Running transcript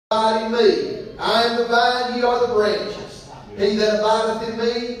abide in me. I am the vine, ye are the branches. He that abideth in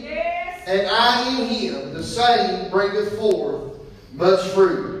me, and I in him, the same bringeth forth much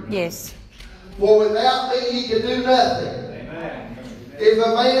fruit. Yes. For without me ye can do nothing. Amen. If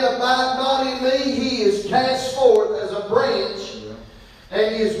a man abide not in me, he is cast forth as a branch,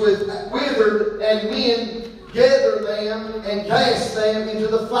 and is withered, and men gather them and cast them into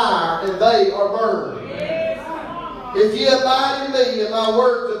the fire, and they are burned. If ye abide in me, and my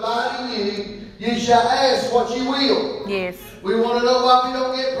words abide in you, ye shall ask what ye will. Yes. We want to know why we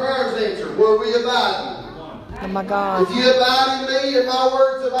don't get prayers answered. Where we abide in. Oh my God. If ye abide in me, and my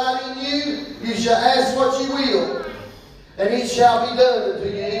words abide in you, ye shall ask what ye will, and it shall be done unto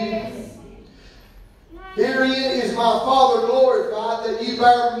you. Herein is my Father glorified, that ye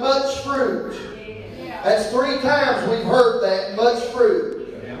bear much fruit. That's 3 times we've heard that, much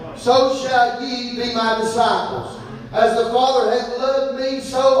fruit. So shall ye be my disciples. As the Father hath loved me,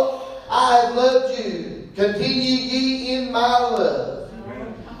 so I have loved you. Continue ye in my love.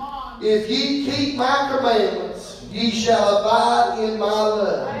 If ye keep my commandments, ye shall abide in my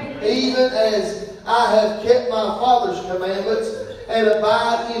love, even as I have kept my Father's commandments, and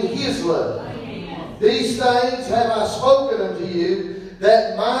abide in his love. These things have I spoken unto you,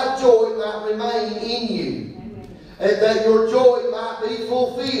 that my joy might remain in you, and that your joy might be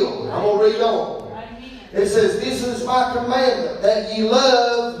fulfilled. I'm going to read on. It says, this is my commandment, that ye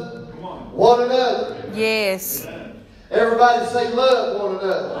love one another. Yes. Everybody say, love one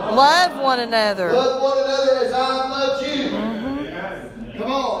another. Love one another. Love one another as I have loved you.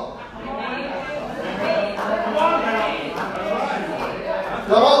 Come on.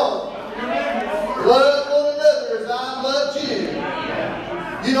 Come on. Love one another as I loved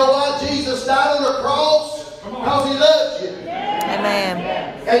you. You know why Jesus died on the cross? Because he loved you. Amen.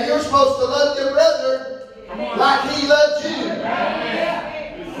 And you're supposed to love your brother like he loved you.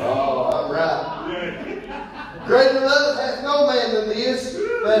 Oh, I'm right. Greater love hath no man than this,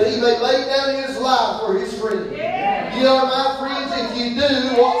 that he may lay down his life for his friend. Ye are my friends if ye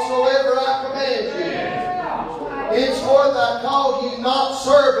do whatsoever I command you. Henceforth I call you not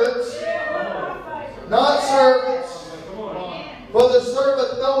servants, for the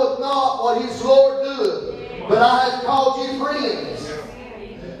servant knoweth not what his Lord doeth, but I have called you friends.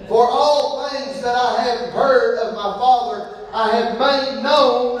 For all things that I have heard of my Father, I have made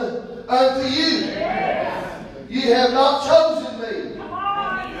known unto you. You have not chosen me.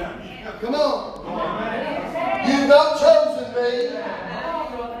 Come on. You've not chosen me.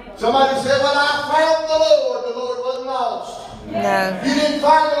 Somebody said, well, I found the Lord. The Lord wasn't lost. No. You didn't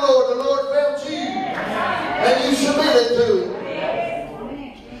find the Lord. The Lord found you. And you submitted to him.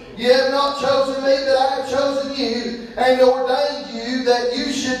 You have not chosen me, but I have chosen you, and ordained you that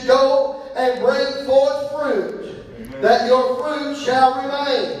you should go and bring forth fruit, that your fruit shall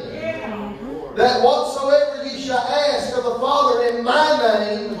remain. That whatsoever ye shall ask of the Father in my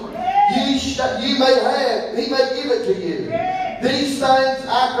name, ye may have, he may give it to you. These things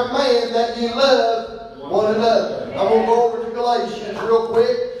I command, that ye love one another. I'm going to go over to Galatians real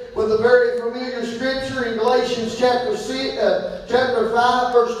quick with a very familiar scripture in Galatians chapter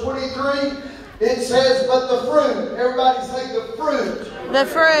 5, verse 23. It says, but the fruit. Everybody say the fruit. The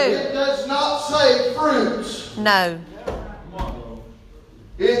fruit. It does not say fruits. No.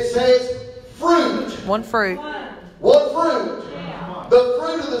 It says fruit. One fruit. One fruit. The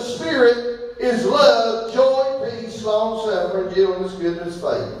fruit of the Spirit is love, joy, peace, long-suffering, gentleness, goodness,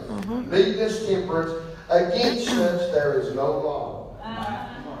 faith, meekness, temperance. Against such there is no law.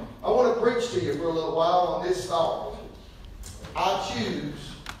 I want to preach to you for a little while on this thought. I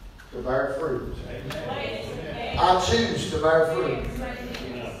choose to bear fruit. I choose to bear fruit.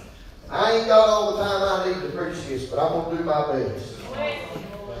 I ain't got all the time I need to preach this, but I'm going to do my best.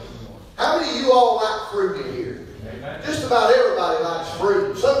 How many of you all like fruit in here? Just about everybody likes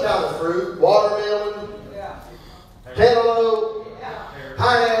fruit. Some kind of fruit. Watermelon, cantaloupe,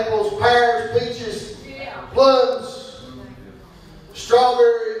 pineapples, pears, peaches, plums,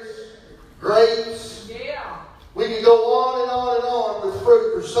 strawberries, grapes. We can go on and on and on with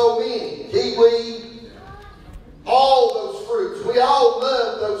fruit. There's so many. Kiwi, all those fruits. We all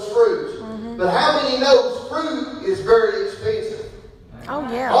love those fruits. But how many knows fruit is very expensive? Oh,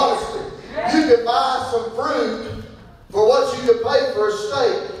 yeah. Honestly, you can buy some fruit for what you could pay for a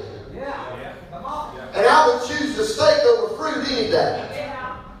steak. And I would choose the steak over fruit any day.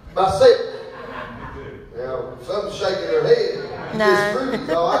 Myself. Now, some shaking their head. No. This fruit is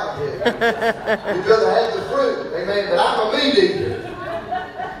all I can get. You'd rather have the fruit. Amen. But I'm a meat eater.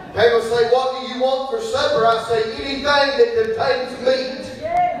 People say, what do you want for supper? I say, anything that contains meat.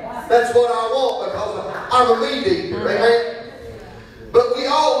 That's what I want because I'm a meat eater. Amen. But we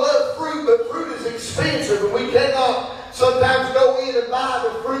all expensive, and we cannot sometimes go in and buy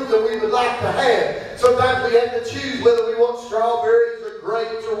the fruit that we would like to have. Sometimes we have to choose whether we want strawberries or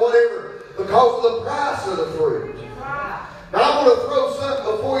grapes or whatever because of the price of the fruit. Now I'm going to throw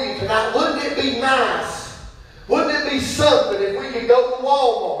something before you tonight. Wouldn't it be nice? Wouldn't it be something if we could go to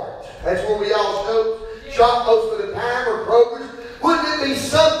Walmart? That's where we all shop most of the time, or Kroger's. Wouldn't it be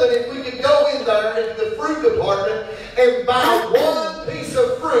something if we could go in there into the fruit department and buy one piece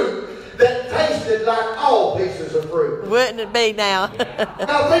of fruit that tasted like all pieces of fruit? Wouldn't it be now?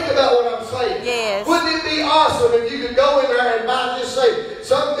 Now think about what I'm saying. Yes. Wouldn't it be awesome if you could go in there and buy, just say,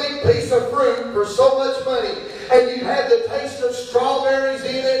 some big piece of fruit for so much money, and you'd have the taste of strawberries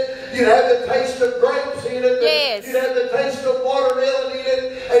in it, you'd have the taste of grapes in it, yes. You'd have the taste of watermelon in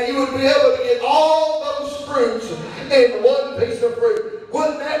it, and you would be able to get all those fruits in one piece of fruit.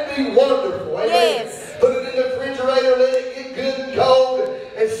 Wouldn't that be wonderful? Amen? Yes. Put it in the refrigerator, let it get good and cold,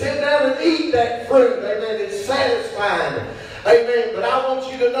 and sit down and eat that fruit. Amen. It's satisfying. Amen. But I want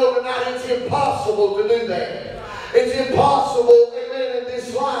you to know tonight it's impossible to do that. It's impossible, amen, in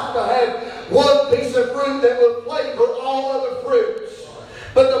this life to have one piece of fruit that will flavor all other fruits.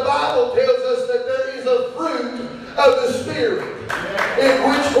 But the Bible tells us that there is a fruit of the Spirit in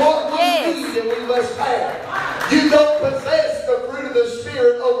which what we need and we must have. You don't possess the fruit of the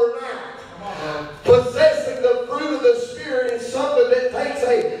Spirit overnight. Possessing the fruit of the Spirit is something that takes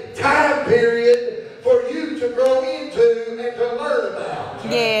a time period for you to grow into and to learn about.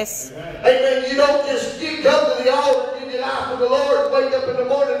 Yes. Amen. You don't just come to the altar, give your life to the Lord, wake up in the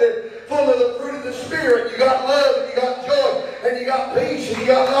morning and full of the fruit of the Spirit. You got love, and you got joy, and you got peace, and you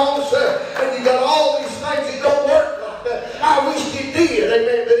got long-suffering, and you got all these things. It don't work like that. I wish it did,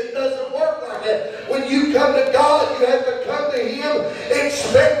 amen, but it doesn't work like that. When you come to God, you have to come to Him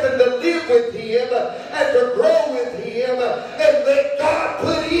expecting to live with Him and to grow with Him and let God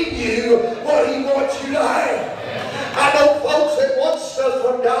put in you what He wants you to have. I know folks that want stuff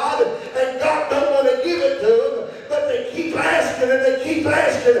from God and God don't want to give it to them, but they keep asking and they keep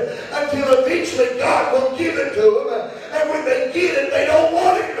asking until eventually God will give it to them, and when they get it, they don't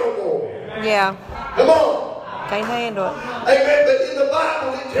want it no more. Yeah. Come on. Can't handle it. Amen. But in the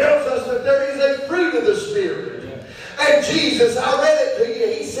Bible it tells us that there is a fruit of the Spirit. And Jesus, I read it to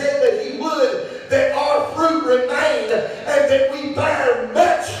you, He said that He would that our fruit remain and that we bear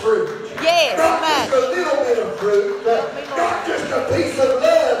much fruit. Yes, not just a little bit of fruit, not just a piece of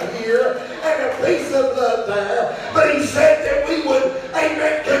love here and a piece of love there, but He said that we would,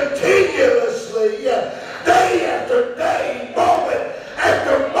 amen, continuously, day after day, moment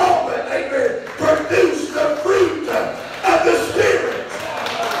after moment, amen, produce the fruit of the Spirit.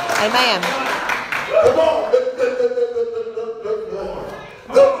 Amen. Come on.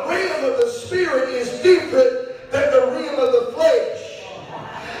 The realm of the Spirit is different than the realm of the flesh.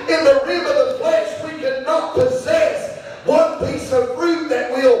 In the realm of the flesh, we cannot possess one piece of fruit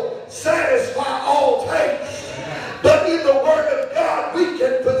that will satisfy all tastes. But in the Word of God, we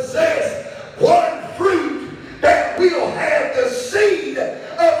can possess one fruit that will have the seed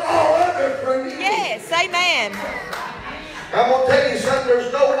of all other fruit. Yes, amen. I'm going to tell you something.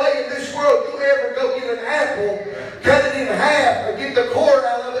 There's no way in this world you'll ever go get an apple, cut it in half, and get the core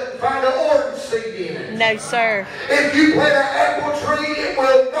out of it and find an orange seed in it. No, sir. If you plant an apple tree, it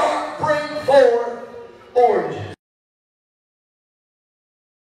will not bring forth oranges.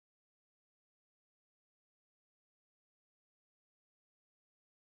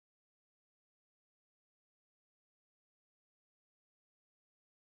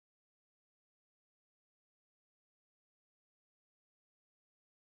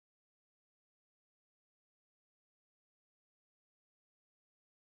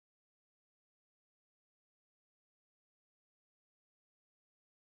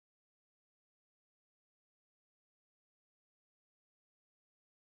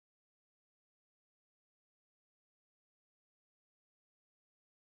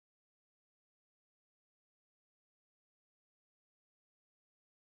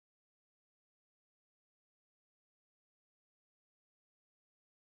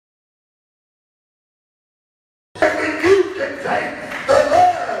 Contain the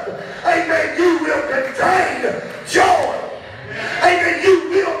love, amen, you will contain joy. Amen, you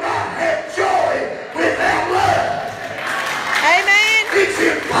will not have joy without love. Amen. It's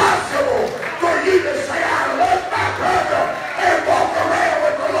impossible for you to say, I love my brother, and walk around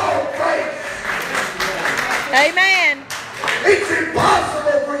with a long face. Amen. It's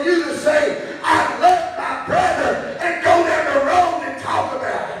impossible for you to say, I love my brother, and go down the road and talk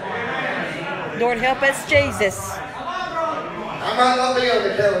about it. Lord help us, Jesus. I might not be on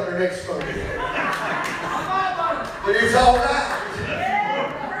the calendar next Sunday, but it's all right.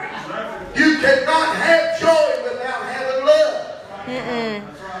 You cannot have joy without having love.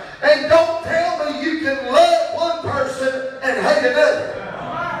 And don't tell me you can love one person and hate another.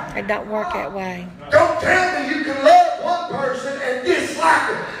 It don't work that way. Don't tell me you can love one person and dislike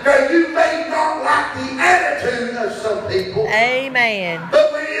them. Now, you may not like the attitude of some people. Amen.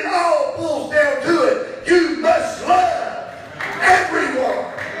 But when it all boils down to it, you must love everyone.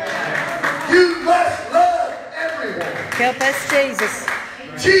 You must love everyone. Help us, Jesus.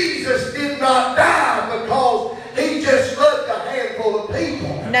 Jesus did not die because he just loved a handful of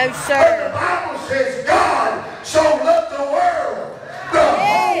people. No, But the sir. Bible says God so loved the world, the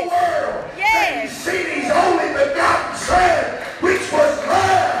whole world, that he sent his only begotten Son, which was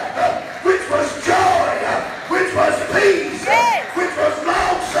love, which was joy, which was peace, which was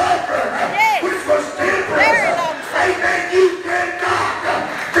long-suffering, which was temperance. Amen. You cannot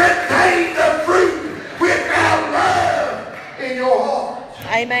contain the fruit without love in your heart.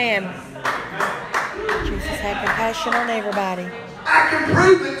 Amen. Jesus had compassion on everybody. I can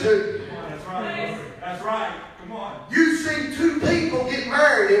prove it to you. That's right. That's right. Come on. You see two people get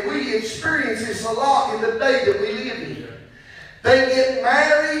married, and we experience this a lot in the day that we live in. They get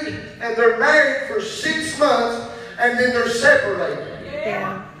married, and they're married for 6 months, and then they're separated.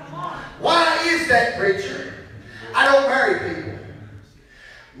 Yeah. Why is that, preacher? I don't marry people.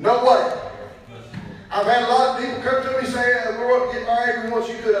 No way. I've had a lot of people come to me and say, we want to get married, we want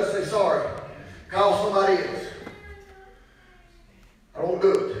you to do it. I say, sorry. Call somebody else. I don't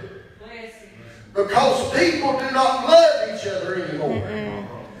do it. Because people do not love each other anymore.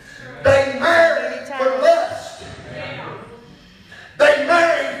 They marry for lust. They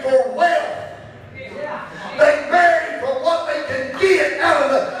marry for wealth. They marry for what they can get out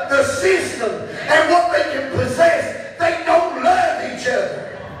of the system and what they can possess. They don't love each other.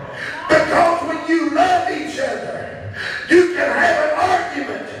 Because when you love each other, you can have an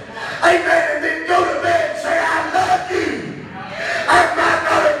argument. Amen. And then go to bed and say, I love you. I might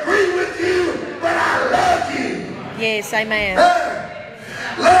not agree with you, but I love you. Yes, amen.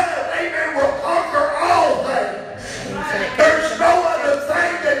 Love, amen, will conquer all things. There's no other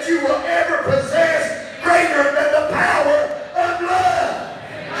thing that you will ever possess greater than the power of love.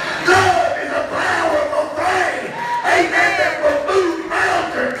 Love is a powerful thing, amen, that will move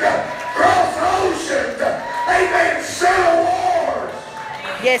mountains, cross oceans, amen, settle wars.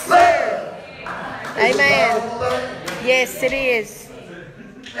 Yes, sir. Amen. Yes, it is.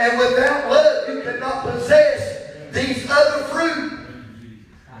 And without love, you cannot possess these other fruit.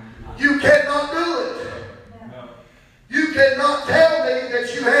 You cannot do it. You cannot tell me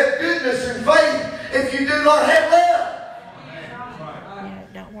that you have goodness and faith if you do not have love. Yeah,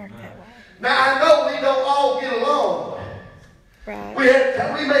 it don't work that way. Now, I know we don't all get along. Right.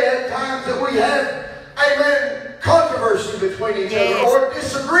 We may have times that we have, amen, controversy between each other or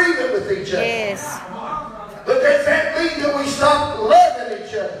disagreement with each other. Yes. But does that mean that we stop loving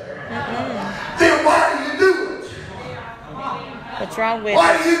each other? Then why do you do it? What's wrong with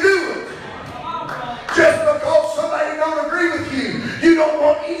Why it? do you do it? Just because somebody don't agree with you, you don't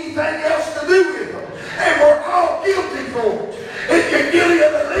want anything else to do with them. And we're all guilty for it. If you're guilty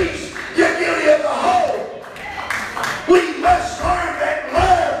of the least, you're guilty of the whole. We must learn that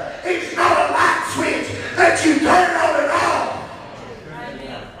love is not a light switch that you turn on and off.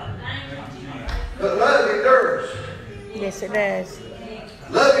 But love endures. Yes, it does.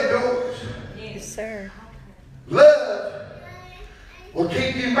 Love endures. Yes, sir. Love will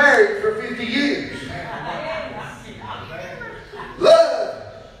keep you married for 50 years. Love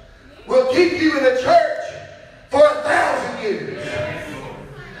will keep you in a church for 1,000 years.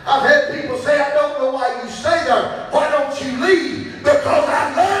 I've had people say, I don't know why you stay there. Why don't you leave? Because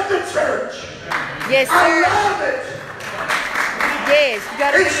I love the church. Yes, sir. I love it. Yes, you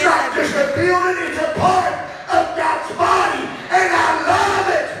got to be It's in not love just with a building, it's a part of God's body. And I love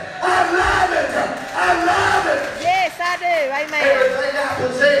it. I love it. I love it. it. Yes, I do. Amen. Everything I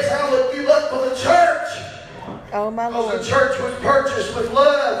possess, I would give up for the church. Oh, my Because Lord. the church was purchased with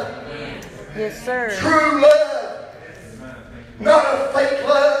love. Yes, sir. True love. Not a fake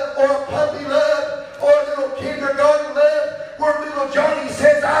love or a puppy love or a little kindergarten love where little Johnny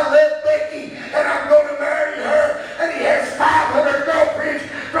says, I love Becky and I'm going to marry her. And he has 500 girlfriends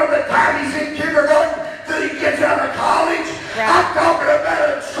from the time he's in kindergarten till he gets out of college. Right. I'm talking about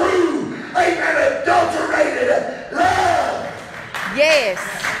a true, amen, adulterated love. Yes.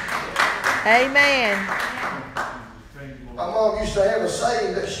 Amen. My mom used to have a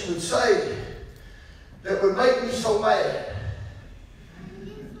saying that she would say that would make me so mad.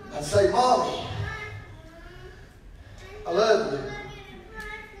 I'd say, Mommy, I love you.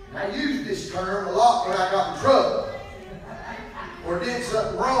 And I used this term a lot when I got in trouble or did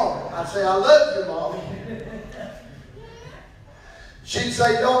something wrong. I'd say, I love you, Mommy. She'd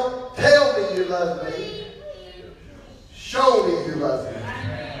say, don't tell me you love me. Show me you love me.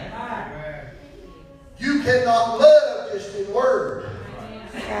 You cannot love just in word,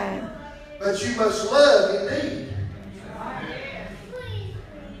 but you must love in deed.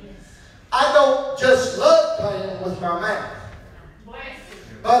 I don't just love Pam with my mouth,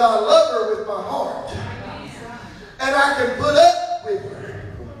 but I love her with my heart. And I can put up with her.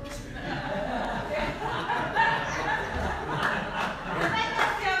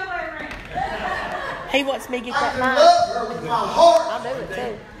 He wants me to get that I can love her with my heart. I'll do it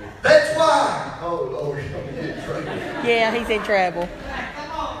too. That's why. Oh, Lord, I'm going to get in trouble. Yeah, he's in trouble.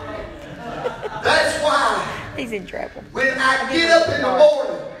 That's why. He's in trouble. When I get up in the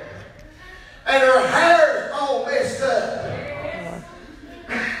morning and her hair's all messed up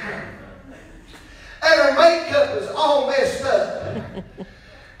and her makeup is all messed up and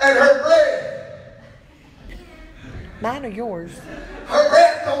her breath, mine or yours? her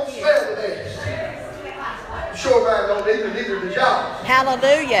breath don't smell the best. I'm sure mine don't neither does y'all.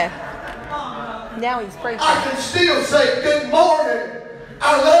 Hallelujah. Now he's preaching. I can still say, good morning,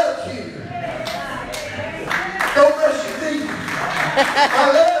 I love you. Don't brush your teeth.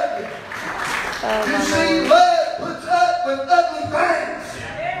 I love you. You see, love puts up with ugly things.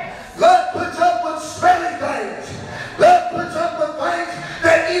 Love puts up with smelly things. Love puts up with things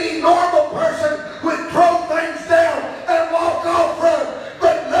that any normal person would throw things down and walk off from.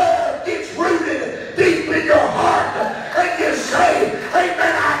 But love gets rooted deep in your heart. And you say,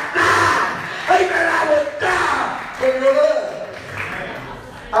 amen, I die. Amen, I would die for your love.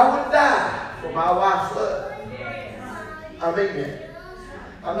 I would die for my wife's love. I mean it.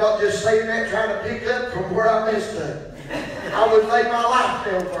 I'm not just saying that trying to pick up from where I messed up. I would lay my life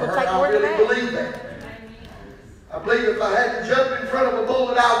down for her. I really believe that. I believe if I had to jump in front of a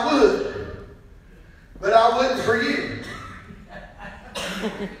bullet, I would. But I wouldn't for you.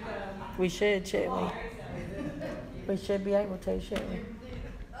 We should, shouldn't we? We should be able to, shouldn't we?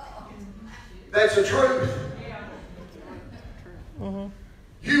 That's the truth.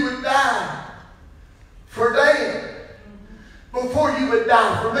 You would die for Dan before you would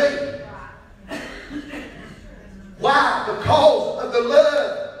die for me. Why? Because of the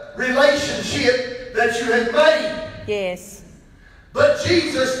love relationship that you had made. Yes. But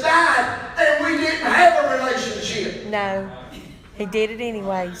Jesus died and we didn't have a relationship. No. He did it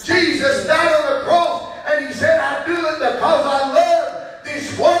anyways. Jesus died on the cross and he said, I do it because I love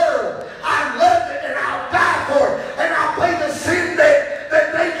this world. I love it and I'll die for it. And I'll pay the sin debt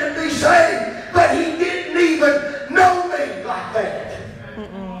that they can be saved. But he didn't even know me like that.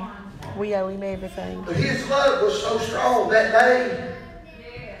 We owe him everything. But his love was so strong that day,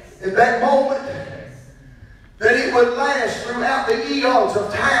 in that moment, that it would last throughout the eons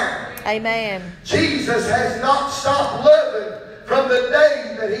of time. Amen. Jesus has not stopped loving from the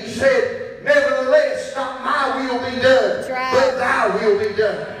day that he said, nevertheless, not my will be done, but thy will be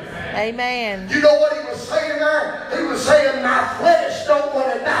done. Amen. You know what he was saying there? He was saying, my flesh don't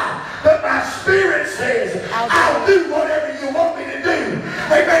want to die, but my spirit says, I'll do whatever you want me to do.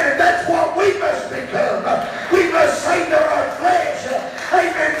 Amen. And that's what we must become. We must say to our flesh,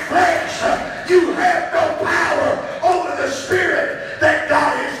 amen, flesh, you have no power over the spirit that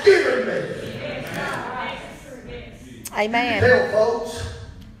God has given me. Amen. You tell folks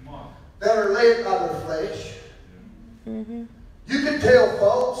that are led by their flesh. You can tell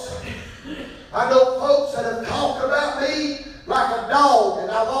folks. I know folks that have talked about me like a dog,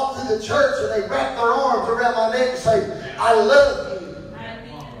 and I walk through the church and they wrap their arms around my neck and say, I love you.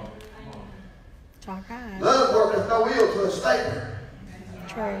 Love worketh no ill to a statement.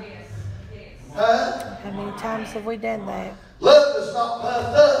 True. Huh? How many times have we done that? Love is not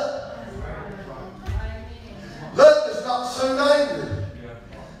puffed up. Love is not soon angry.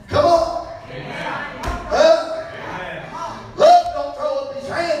 Come on. Huh? Love don't throw up his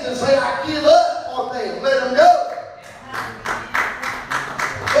hands and say, I give up on them. Let them go.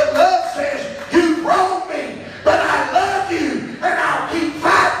 But love says, you wronged me, but I love you, and I'll keep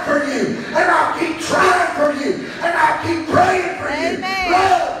fighting for you, and I'll keep trying for you, and I'll keep praying for you. Amen.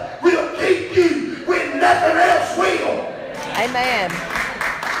 Love will keep you when nothing else will. Amen.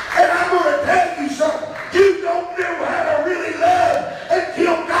 And I'm going to tell you something. You don't know how to really love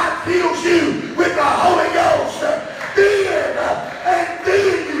until God fills you with the Holy Ghost. And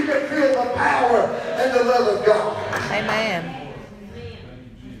then you can feel the power and the love of God. Amen.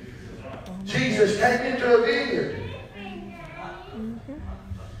 Jesus came into a vineyard.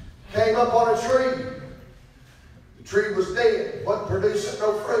 Came up on a tree. The tree was dead. Wasn't producing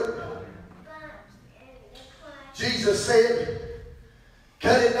no fruit. Jesus said,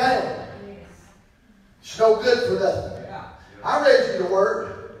 Cut it down. It's no good for nothing. I read you the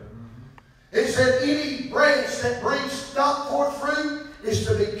word. It said any branch that brings not forth fruit is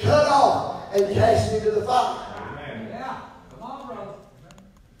to be cut off and cast into the fire.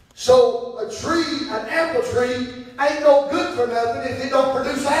 So a tree, an apple tree, ain't no good for nothing if it don't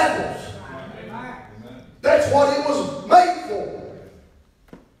produce apples. That's what it was made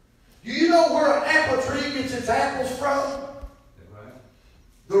for. Do you know where an apple tree gets its apples from?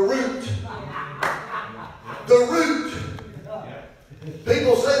 The root. The root.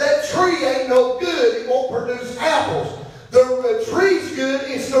 People say that tree ain't no good. It won't produce apples. The tree's good.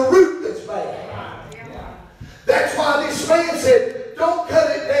 It's the root that's bad. That's why this man said, don't cut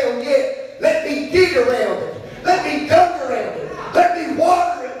it down yet. Let me dig around it. Let me dug around it. Let me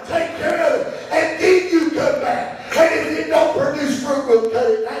water it and take care of it. And then you come back. And if it don't produce fruit, we'll cut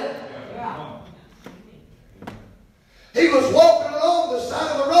it down. He was walking along the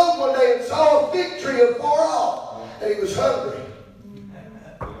side of the road one day and saw a fig tree afar off. And he was hungry.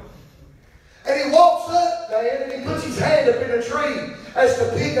 And he walks up, man, and he puts his hand up in a tree as to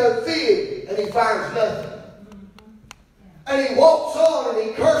pick a fig. And he finds nothing. And he walks on and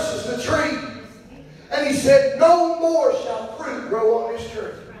he curses the tree. And he said, no more shall fruit grow on this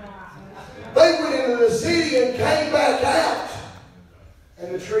tree. They went into the city and came back out.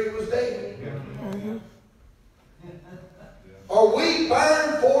 And the tree was dead. Mm-hmm. Are we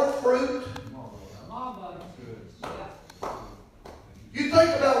bearing forth fruit? You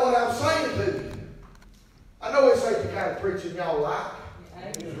think about what I'm saying to you. I know this ain't the kind of preaching y'all like.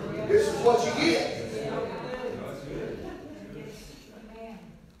 This is what you get.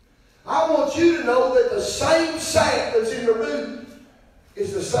 I want you to know that the same sap that's in the root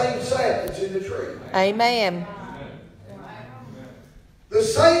is the same sap that's in the tree. Amen. The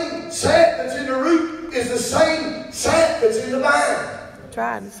same sap that's in the root is the same sap that's in the vine. That's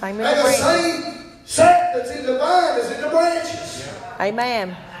right. The same in and the the branches. same sap that's in the vine is in the branches.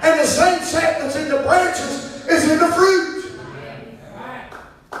 Amen. And the same sap that's in the branches is in the fruit.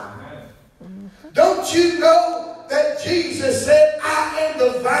 Don't you know that Jesus said, I am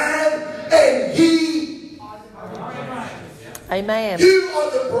the vine and ye? Amen. You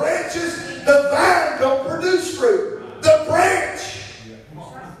are the branches. The vine don't produce fruit. The branch.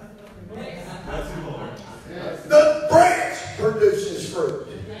 The branch produces fruit.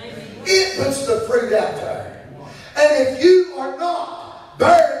 It puts the fruit out there. And if you are not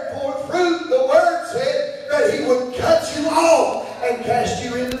bearing forth fruit, the word said that he would cut you off and cast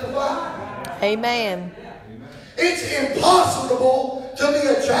you into the fire. Amen. It's impossible to be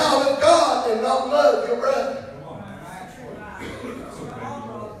a child of God and not love your brother.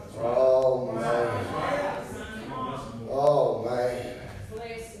 Oh, man. Oh, man.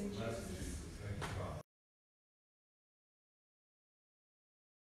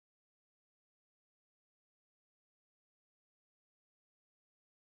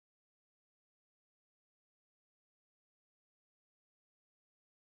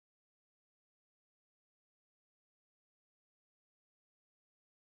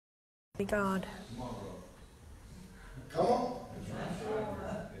 God. Come on.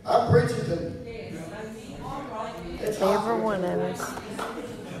 I'm preaching to you. It's Every one of us.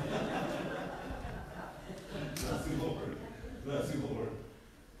 Bless you, Lord. Bless you, Lord.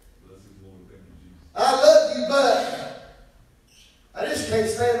 Bless you, Lord. Thank you, Jesus. I love you, but I just can't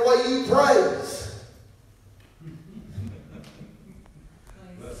stand the way you praise.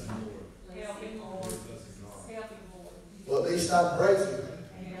 Bless you, Lord. Help him, Lord. Bless you, God. Help him, Lord. Well, at least I'm praising you.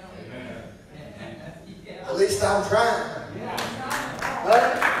 Amen. At least I'm trying.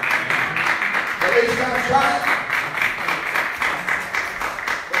 Right? At least I'm trying.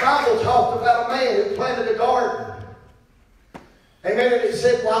 The Bible talked about a man who planted a garden. Amen. And it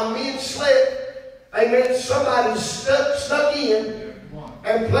said, while men slept, amen, somebody snuck in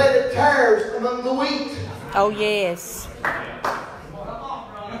and planted tares among the wheat. Oh, yes.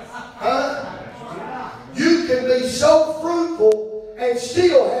 Huh? You can be so fruitful and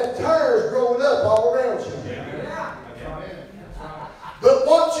still have tares growing up all around you. But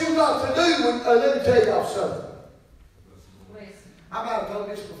what you got to do, let me tell y'all something. I might have told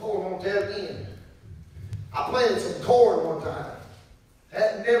this before, I'm going to tell it again. I planted some corn one time.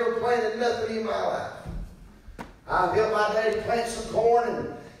 Had never planted nothing in my life. I helped my daddy plant some corn,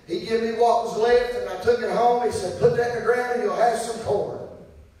 and he gave me what was left, and I took it home. He said, put that in the ground and you'll have some corn.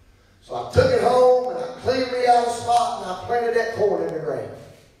 So I took it home, and I cleared me out a spot, and I planted that corn in the ground.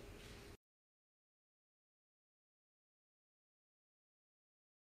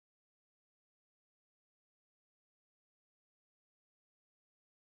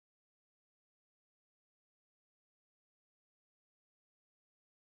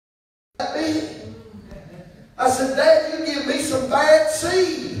 I said, Dad, you give me some bad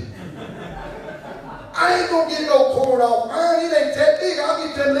seed. I ain't going to get no corn off mine. It ain't that big. I'll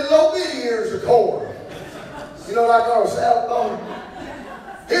get them little old bitty ears of corn. You know, like our salad bone.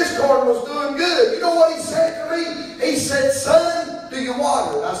 His corn was doing good. You know what he said to me? He said, son, do you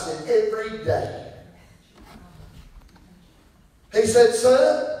water it? I said, every day. He said,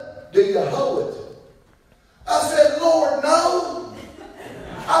 son, do you hoe it? I said, Lord, no.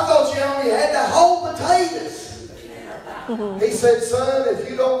 I thought you only had to hoe potatoes. He said, son, if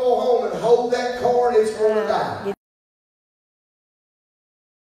you don't go home and hoe that corn, it's going to die.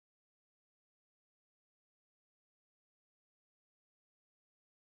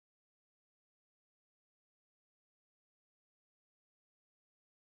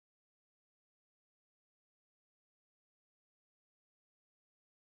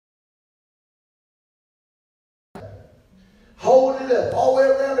 Holding it up all the way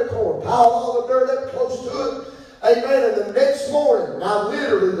around the corn, piled all the dirt up close to it. Amen. And the next morning, now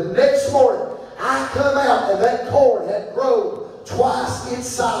literally the next morning, I come out and that corn had grown twice its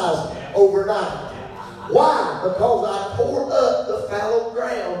size overnight. Why? Because I tore up the fallow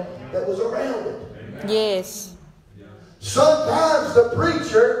ground that was around it. Yes. Sometimes the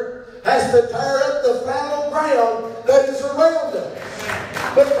preacher has to tear up the fallow ground that is around us.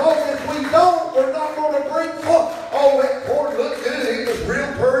 Because if we don't, we're not going to bring forth. Oh, that corn looked good. It was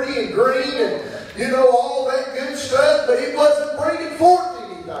real pretty and green and, you know, all that good stuff. But it wasn't bringing forth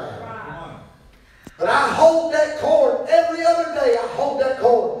anything. But I hold that corn every other day. I hold that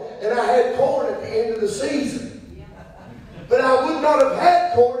corn. And I had corn at the end of the season. But I would not have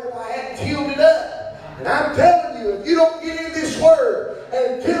had corn if I hadn't tilled it up. And I'm telling you, if you don't get in this word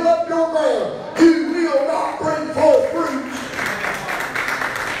and till up your ground, you will not bring forth fruit.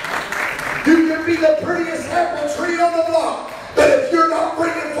 You can be the prettiest apple tree on the block, but if you're not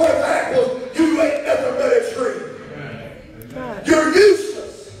bringing forth apples, you ain't nothing but a tree. Right. You're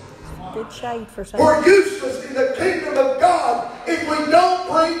useless. Good shade for something. We're useless in the kingdom of God if we don't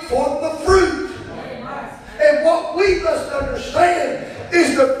bring forth the fruit. And what we must understand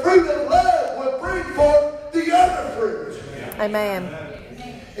is the fruit of love will bring forth the other fruit. Amen.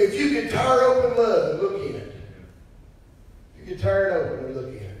 If you can tear open love and look in it, you can tear it open and look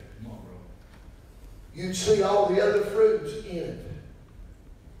in it, you'd see all the other fruits in it.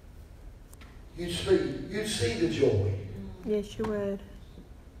 You'd see the joy. Yes, you would.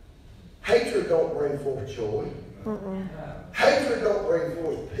 Hatred don't bring forth joy. Hatred don't bring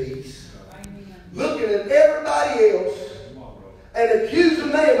forth peace. Looking at everybody else and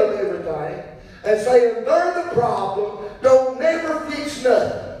accusing them of everything and saying they're the problem, don't never fix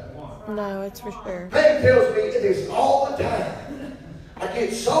nothing. No, it's for sure. Pam tells me it is all the time. I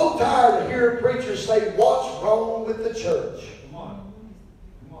get so tired of hearing preachers say, what's wrong with the church?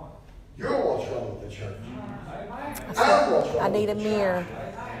 You're what's wrong with the church. I'm what's wrong I need a with the church. mirror.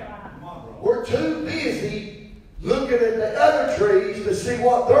 We're too busy looking at the other trees to see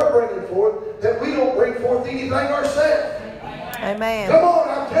what they're bringing forth that we don't bring forth anything ourselves. Amen. Come on,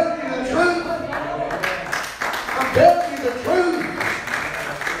 I'm telling you the truth. I'm telling you the truth.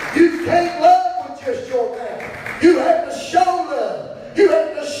 You can't love with just your mouth. You have to show love. You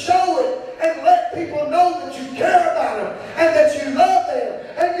have to show it and let people know that you care about them and that you love them.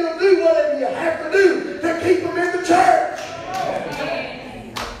 And you'll do whatever you have to do to keep them in the church.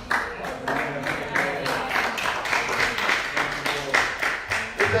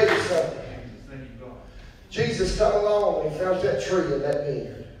 Let me tell you something. Jesus come along and he found that tree in that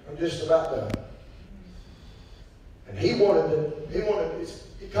vineyard. I'm just about done. And he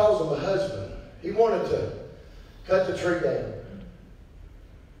calls him a husband. He wanted to cut the tree down.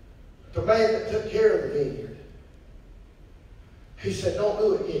 The man that took care of the vineyard, he said, don't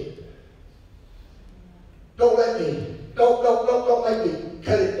do it yet. Don't make me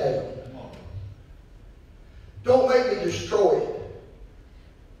cut it down. Don't make me destroy it.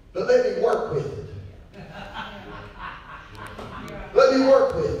 But let me work with it. Let me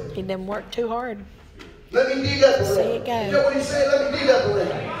work with it. He didn't work too hard. Let me dig up a See little. it go. You know what he said? Let me dig up a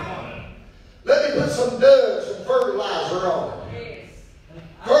little. Let me put some dung, some fertilizer on it.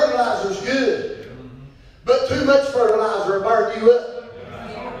 Fertilizer's good. But too much fertilizer will burn you up.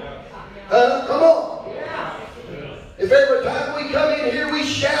 Come on. If every time we come in here we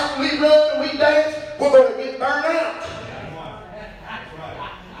shout, we run, and we dance, we're going to get burned out.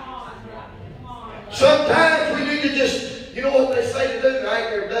 Sometimes we need to just, you know what they say to do? And I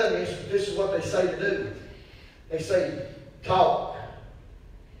ain't never done this. This is what they say to do. They say, talk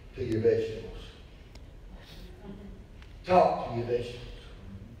to your vegetables. Talk to your vegetables.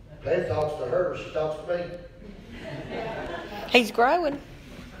 Pam talks to her, she talks to me. He's growing.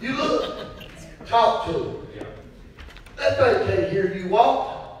 You look. Talk to him. That thing can't hear you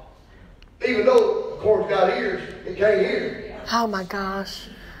walk. Even though the corn's got ears, it can't hear. Oh my gosh.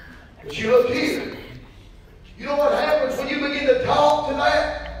 But you look here. You know what happens when you begin to talk to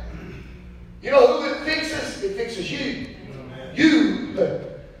that? You know who it fixes? It fixes you. You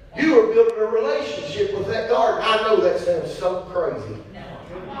are building a relationship with that garden. I know that sounds so crazy.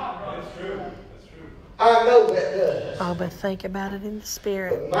 That's true. That's true. I know that does. Oh, but think about it in the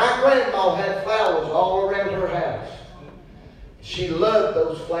spirit. But my grandma had flowers all around her house. She loved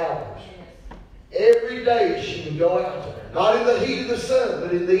those flowers. Every day she would go out there. Not in the heat of the sun,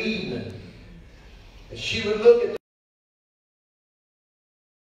 but in the evening. And she would look at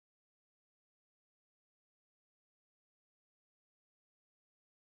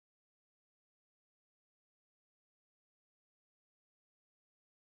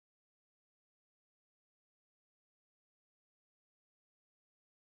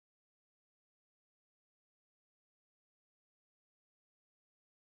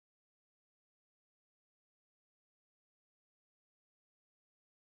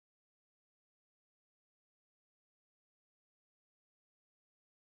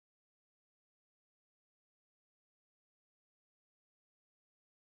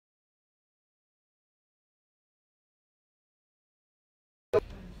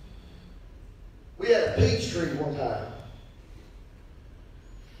we had a peach tree one time.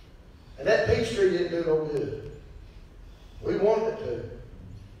 And that peach tree didn't do no good. We wanted it to.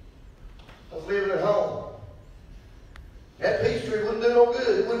 I was living at home. That peach tree wouldn't do no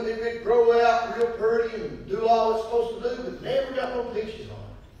good. It wouldn't it'd grow out real pretty and do all it's supposed to do, but never got no peaches on it.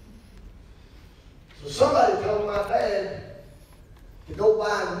 So somebody told my dad to go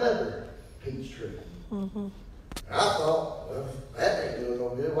buy another peach tree. Mm-hmm. And I thought, well, that ain't doing no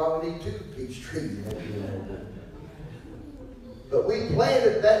good. Why we need 2 peach trees? It ain't doing no good. But we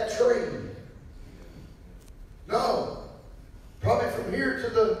planted that tree. No, probably from here to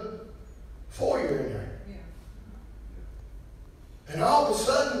the foyer in there. And all of a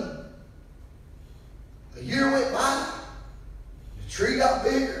sudden, a year went by, the tree got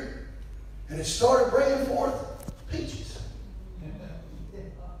bigger, and it started bringing forth peaches.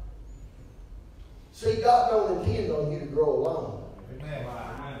 See, God don't intend on you to grow alone.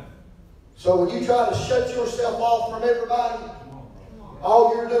 So when you try to shut yourself off from everybody,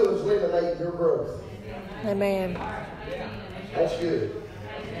 all you're doing is eliminating your growth. Amen. That's good.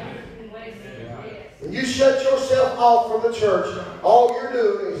 When you shut yourself off from the church, all you're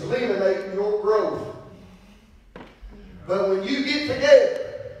doing is eliminating your growth. But when you get together,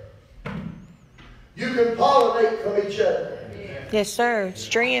 you can pollinate from each other. Yes, sir.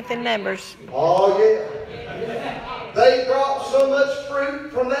 Strength in numbers. Oh, yeah. They brought so much fruit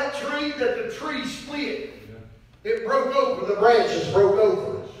from that tree that the tree split. It broke over. The branches broke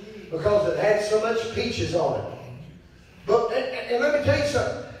over because it had so much peaches on it. But and let me tell you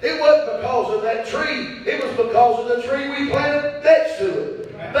something. It wasn't because of that tree. It was because of the tree we planted next to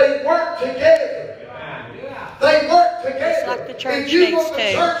it. They worked together. They worked together. It's like the church if you needs want the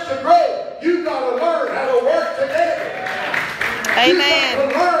to. church to grow, you've got to learn how to work together. Amen.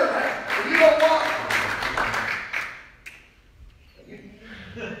 You've got to learn how. You know what?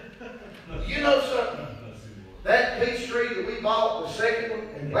 You know something? That peach tree that we bought, the second one,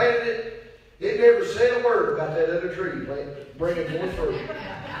 and planted it never said a word about that other tree bringing more fruit.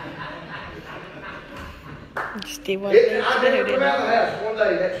 Still I never come out of the house one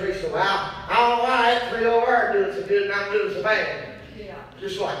day, that tree said, well, I don't know why that tree over there doing so good and I'm doing so bad.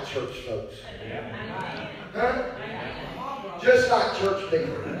 Just like church folks. Huh? Just like church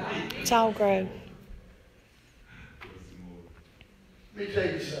people. It's all grown. Let me tell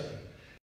you something.